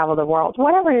to travel the world,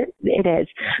 whatever it is.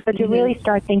 But to really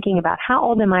start thinking about how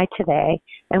old am I today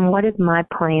and what is my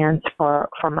plans for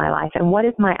my life and what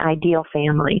is my ideal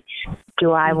family?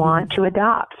 Do I want to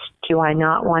adopt? Do I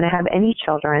not want to have any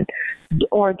children?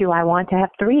 Or do I want to have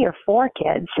 3 or 4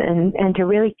 kids? And to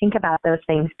really think about those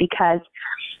things because,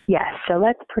 yes, so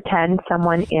let's pretend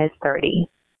someone is 30.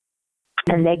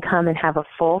 And they come and have a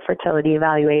full fertility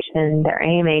evaluation, their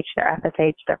AMH, their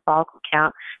FSH, their follicle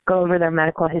count, go over their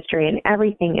medical history, and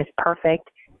everything is perfect.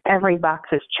 Every box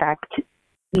is checked.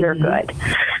 You're good.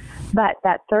 But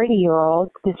that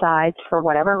 30-year-old decides, for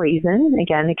whatever reason,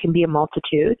 again, it can be a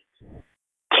multitude,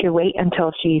 to wait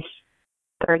until she's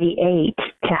 38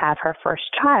 to have her first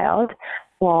child.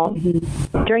 Well,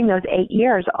 during those 8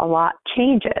 years, a lot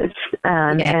changes,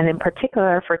 and in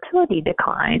particular, fertility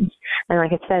declines. And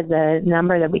like I said, the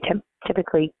number that we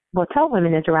typically will tell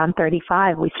women is around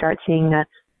 35. We start seeing a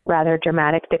rather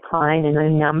dramatic decline in the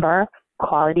number,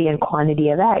 quality, and quantity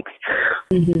of eggs.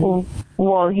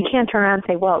 Well, you can't turn around and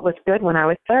say, well, it was good when I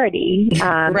was 30.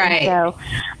 Right.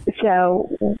 So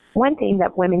one thing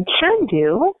that women can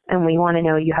do, and we want to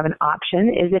know you have an option,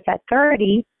 is if at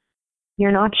 30,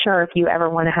 you're not sure if you ever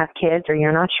want to have kids, or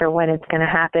you're not sure when it's going to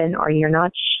happen, or you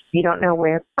don't know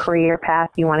where career path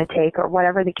you want to take, or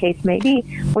whatever the case may be.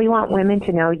 We want women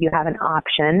to know you have an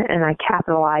option, and I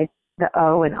capitalize the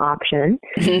O in option.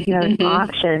 You have an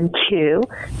option to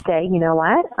say, you know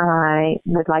what, I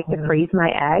would like to freeze my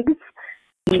eggs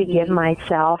to give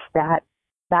myself that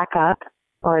backup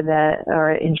or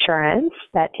insurance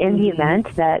that in the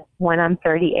event that when I'm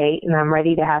 38 and I'm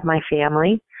ready to have my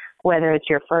family, whether it's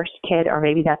your first kid or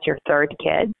maybe that's your third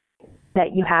kid,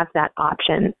 that you have that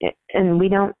option. And we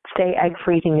don't say egg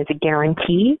freezing is a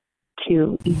guarantee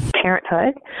to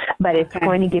parenthood, but it's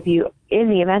going to give you, in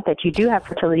the event that you do have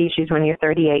fertility issues when you're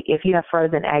 38, if you have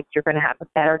frozen eggs, you're going to have a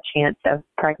better chance of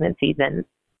pregnancy than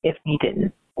if you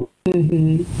didn't.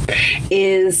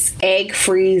 Is egg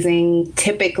freezing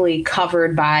typically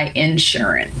covered by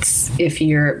insurance?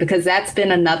 Because that's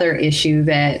been another issue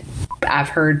that I've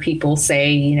heard people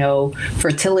say, you know,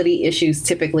 fertility issues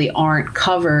typically aren't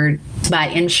covered by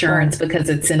insurance because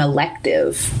it's an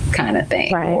elective kind of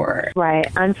thing.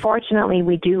 Right. Unfortunately,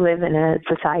 we do live in a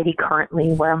society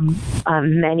currently where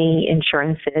many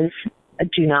insurances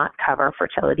do not cover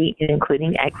fertility,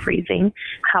 including egg freezing.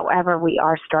 However, we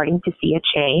are starting to see a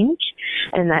change,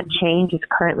 and that change is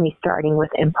currently starting with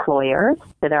employers.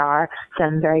 So there are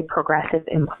some very progressive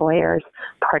employers,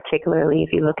 particularly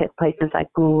if you look at places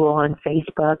like Google and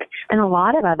Facebook, and a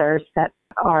lot of others that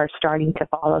are starting to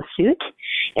follow suit,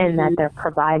 and that they're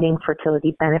providing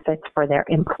fertility benefits for their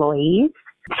employees.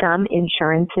 Some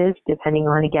insurances, depending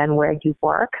on, again, where you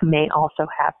work, may also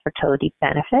have fertility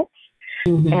benefits.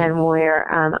 And where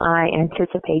I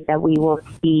anticipate that we will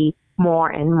see more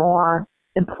and more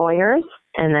employers,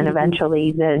 and then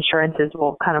eventually the insurances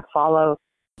will kind of follow,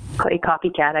 play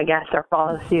copycat, I guess, or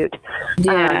follow suit.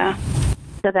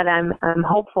 So that I'm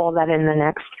hopeful that in the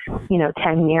next,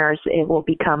 10 years, it will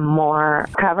become more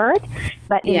covered.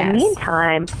 But in the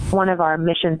meantime, one of our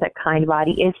missions at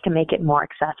Kindbody is to make it more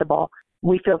accessible.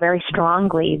 We feel very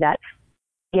strongly that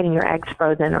getting your eggs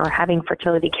frozen or having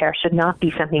fertility care should not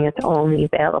be something that's only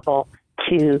available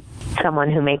to someone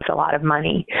who makes a lot of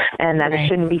money, and that it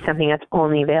shouldn't be something that's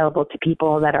only available to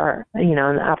people that are, in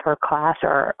the upper class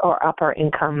or upper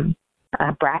income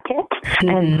bracket.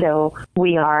 And so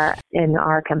we are, in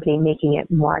our company, making it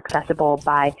more accessible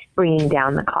by bringing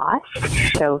down the cost.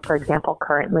 So, for example,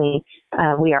 currently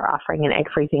we are offering an egg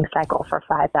freezing cycle for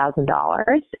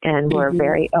 $5,000, and we're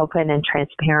very open and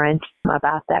transparent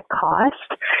about that cost,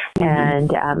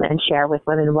 and share with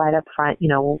women right up front,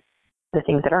 the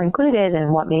things that are included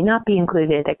and what may not be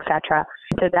included, etc.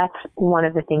 So that's one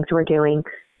of the things we're doing.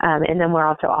 And then we're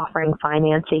also offering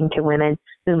financing to women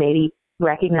who maybe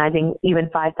recognizing even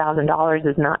 $5,000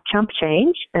 is not chump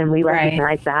change, and we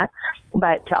recognize that,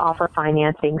 but to offer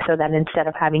financing so that instead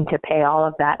of having to pay all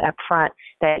of that up front,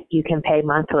 that you can pay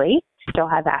monthly, still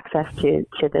have access to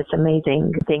this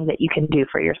amazing thing that you can do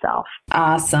for yourself.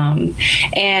 Awesome.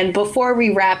 And before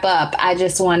we wrap up, I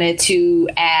just wanted to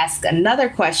ask another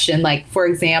question. Like, for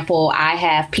example, I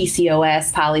have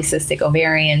PCOS, polycystic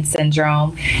ovarian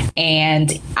syndrome,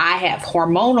 and I have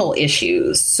hormonal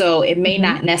issues. So it may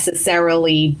not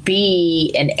necessarily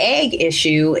be an egg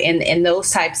issue. In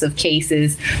those types of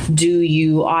cases, do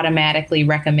you automatically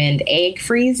recommend egg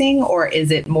freezing, or is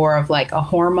it more of like a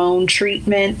hormone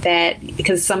treatment that,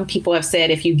 because some people have said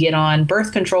if you get on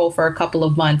birth control for a couple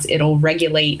of months, it'll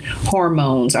regulate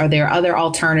hormones. Are there other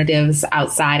alternatives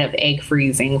outside of egg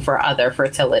freezing for other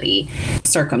fertility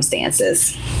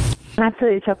circumstances?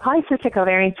 Absolutely. So polycystic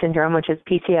ovarian syndrome, which is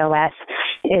PCOS,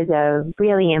 is a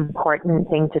really important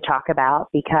thing to talk about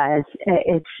because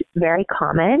it's very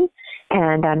common.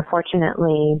 And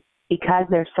unfortunately, because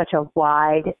there's such a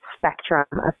wide spectrum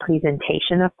of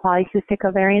presentation of polycystic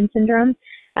ovarian syndrome,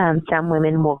 some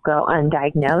women will go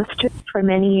undiagnosed for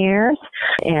many years,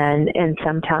 and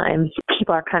sometimes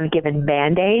people are kind of given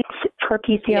Band-Aids for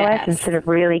PCOS instead of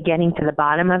really getting to the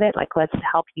bottom of it, like, let's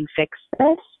help you fix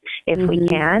this if we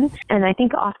can. And I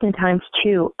think oftentimes,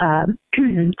 too,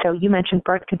 so you mentioned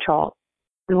birth control.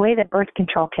 The way that birth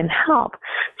control can help.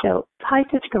 So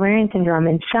polycystic ovarian syndrome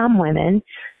in some women,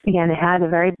 again, it has a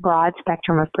very broad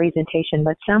spectrum of presentation,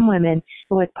 but some women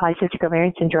with polycystic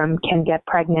ovarian syndrome can get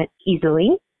pregnant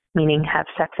easily, meaning have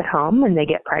sex at home and they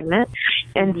get pregnant.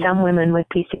 And some women with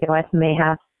PCOS may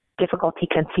have difficulty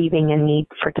conceiving and need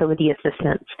fertility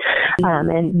assistance.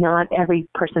 And not every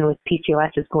person with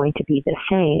PCOS is going to be the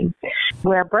same.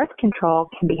 Where birth control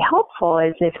can be helpful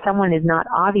is if someone is not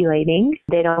ovulating,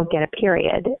 they don't get a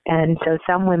period. And so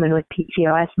some women with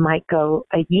PCOS might go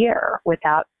a year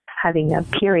without having a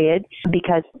period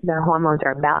because their hormones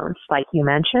are balanced, like you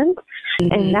mentioned.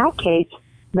 In that case,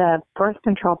 the birth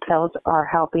control pills are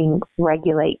helping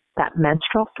regulate that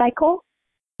menstrual cycle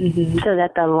so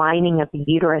that the lining of the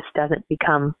uterus doesn't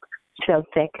become so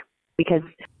thick. Because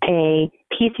a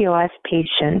PCOS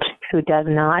patient who does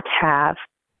not have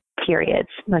periods,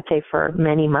 let's say for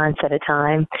many months at a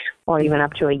time, or even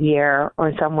up to a year,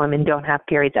 or some women don't have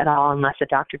periods at all unless a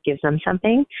doctor gives them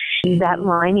something, that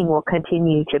lining will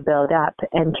continue to build up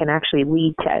and can actually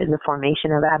lead to the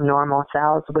formation of abnormal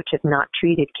cells, which if not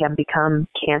treated can become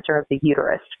cancer of the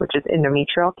uterus, which is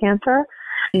endometrial cancer.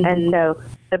 And so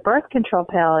the birth control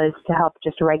pill is to help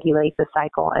just regulate the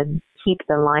cycle and keep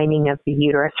the lining of the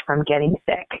uterus from getting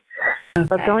thick.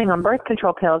 But going on birth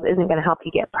control pills isn't going to help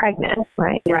you get pregnant,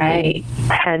 right? Right.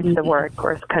 Hence the word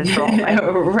birth control.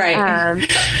 Right?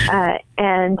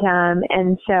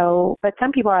 And so, but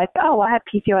some people are like, oh, well, I have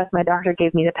PCOS. My doctor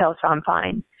gave me the pill, so I'm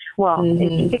fine. Well,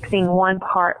 it's fixing one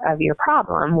part of your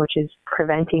problem, which is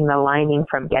preventing the lining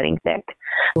from getting thick.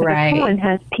 But if someone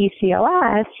has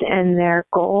PCOS and their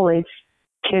goal is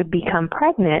to become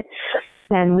pregnant,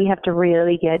 then we have to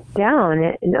really get down.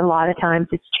 And a lot of times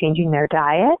it's changing their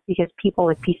diet because people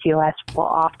with PCOS will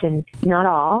often, not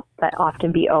all, but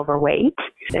often be overweight.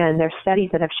 And there's studies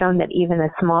that have shown that even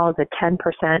as small as a 10%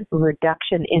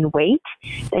 reduction in weight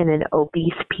in an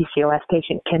obese PCOS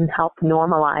patient can help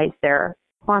normalize their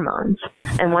hormones.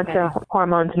 And once their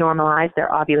hormones normalize, they're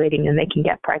ovulating and they can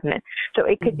get pregnant. So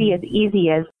it could be as easy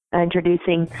as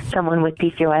introducing someone with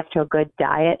PCOS to a good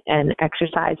diet and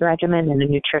exercise regimen and a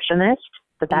nutritionist.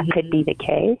 So that could be the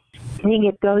case. I think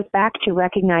it goes back to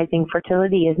recognizing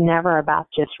fertility is never about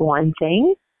just one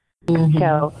thing.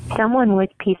 So someone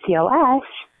with PCOS,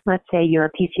 let's say you're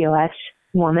a PCOS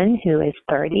woman who is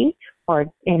 30 or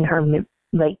in her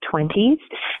late 20s,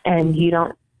 and you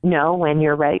don't know when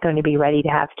you're going to be ready to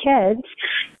have kids,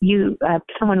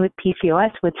 someone with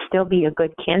PCOS would still be a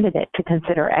good candidate to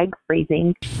consider egg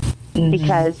freezing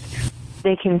because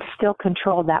they can still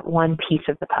control that one piece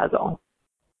of the puzzle.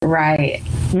 Right.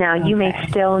 Now, you may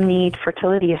still need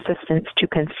fertility assistance to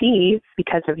conceive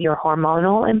because of your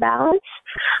hormonal imbalance,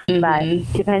 but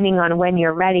depending on when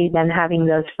you're ready, then having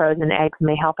those frozen eggs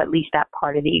may help at least that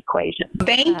part of the equation.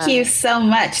 Thank you so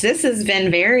much. This has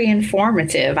been very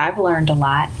informative. I've learned a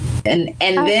lot. And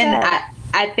then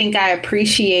I think I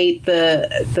appreciate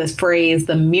the phrase,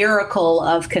 the miracle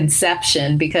of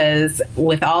conception, because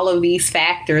with all of these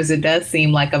factors, it does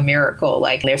seem like a miracle.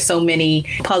 Like there's so many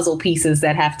puzzle pieces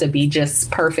that have to be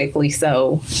just perfectly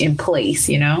so in place,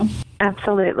 you know?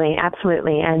 Absolutely,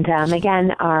 absolutely. And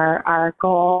again, our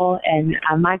goal and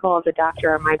my goal as a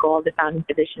doctor, my goal as a founding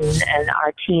physician, and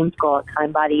our team's goal at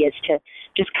Kindbody is to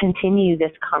just continue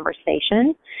this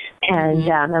conversation and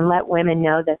let women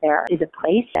know that there is a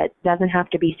place that doesn't have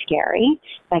to be scary,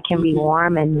 that can be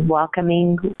warm and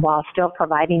welcoming while still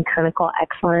providing clinical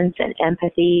excellence and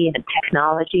empathy and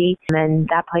technology. And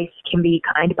that place can be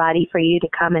Kindbody for you to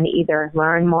come and either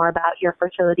learn more about your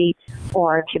fertility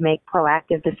or to make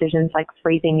proactive decisions like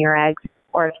freezing your eggs,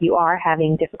 or if you are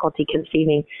having difficulty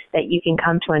conceiving, that you can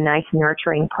come to a nice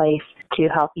nurturing place to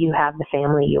help you have the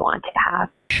family you want to have.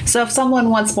 So if someone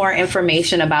wants more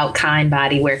information about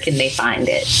Kindbody, where can they find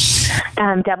it?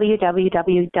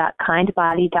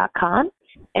 www.kindbody.com.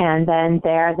 And then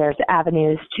there's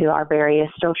avenues to our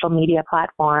various social media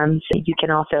platforms. You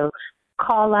can also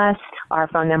call us. Our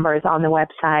phone number is on the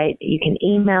website. You can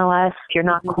email us. If you're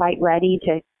not quite ready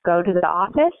to go to the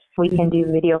office, we can do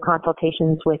video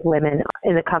consultations with women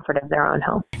in the comfort of their own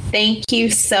home. Thank you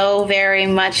so very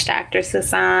much, Dr.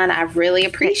 Sasan. I really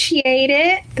appreciate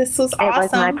it. This was awesome. It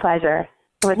was my pleasure.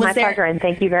 It was my pleasure, and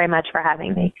thank you very much for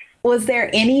having me. Was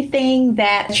there anything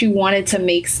that you wanted to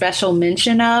make special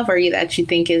mention of, or that you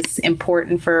think is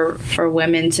important for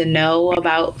women to know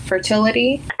about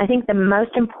fertility? I think the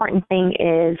most important thing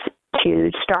is to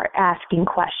start asking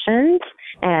questions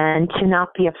and to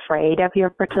not be afraid of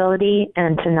your fertility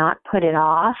and to not put it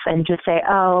off and just say,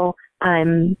 oh,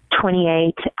 I'm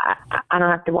 28, I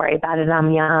don't have to worry about it, I'm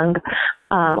young.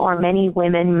 Or many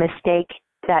women mistake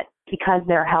that because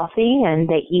they're healthy and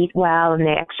they eat well and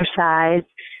they exercise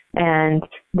and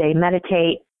they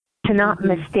meditate, to not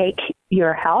mistake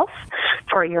your health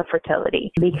for your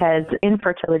fertility, because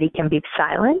infertility can be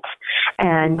silent.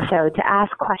 And so to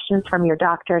ask questions from your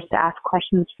doctors, to ask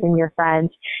questions from your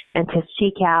friends, and to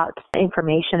seek out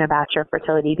information about your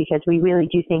fertility, because we really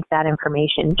do think that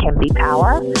information can be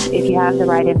power. If you have the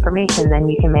right information, then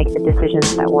you can make the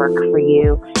decisions that work for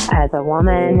you as a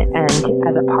woman and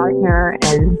as a partner,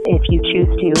 and if you choose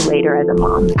to, later as a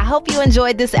mom. I hope you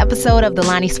enjoyed this episode of the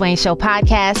Lonnie Swain Show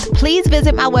podcast. Please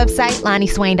visit my website,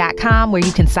 LonnieSwain.com, where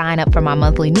you can sign up for my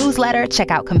monthly newsletter,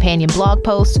 check out companion blog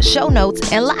posts, show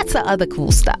notes, and lots of other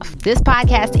cool stuff. This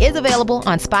podcast is available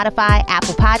on Spotify,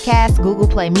 Apple Podcasts, Google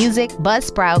Play Music,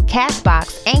 Buzzsprout,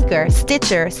 Castbox, Anchor,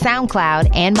 Stitcher, SoundCloud,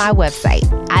 and my website.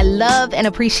 I love and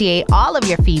appreciate all of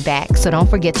your feedback, so don't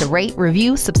forget to rate,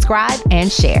 review, subscribe,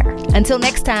 and share. Until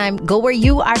next time, go where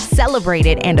you are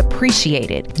celebrated and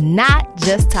appreciated, not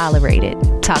just tolerated.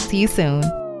 Talk to you soon.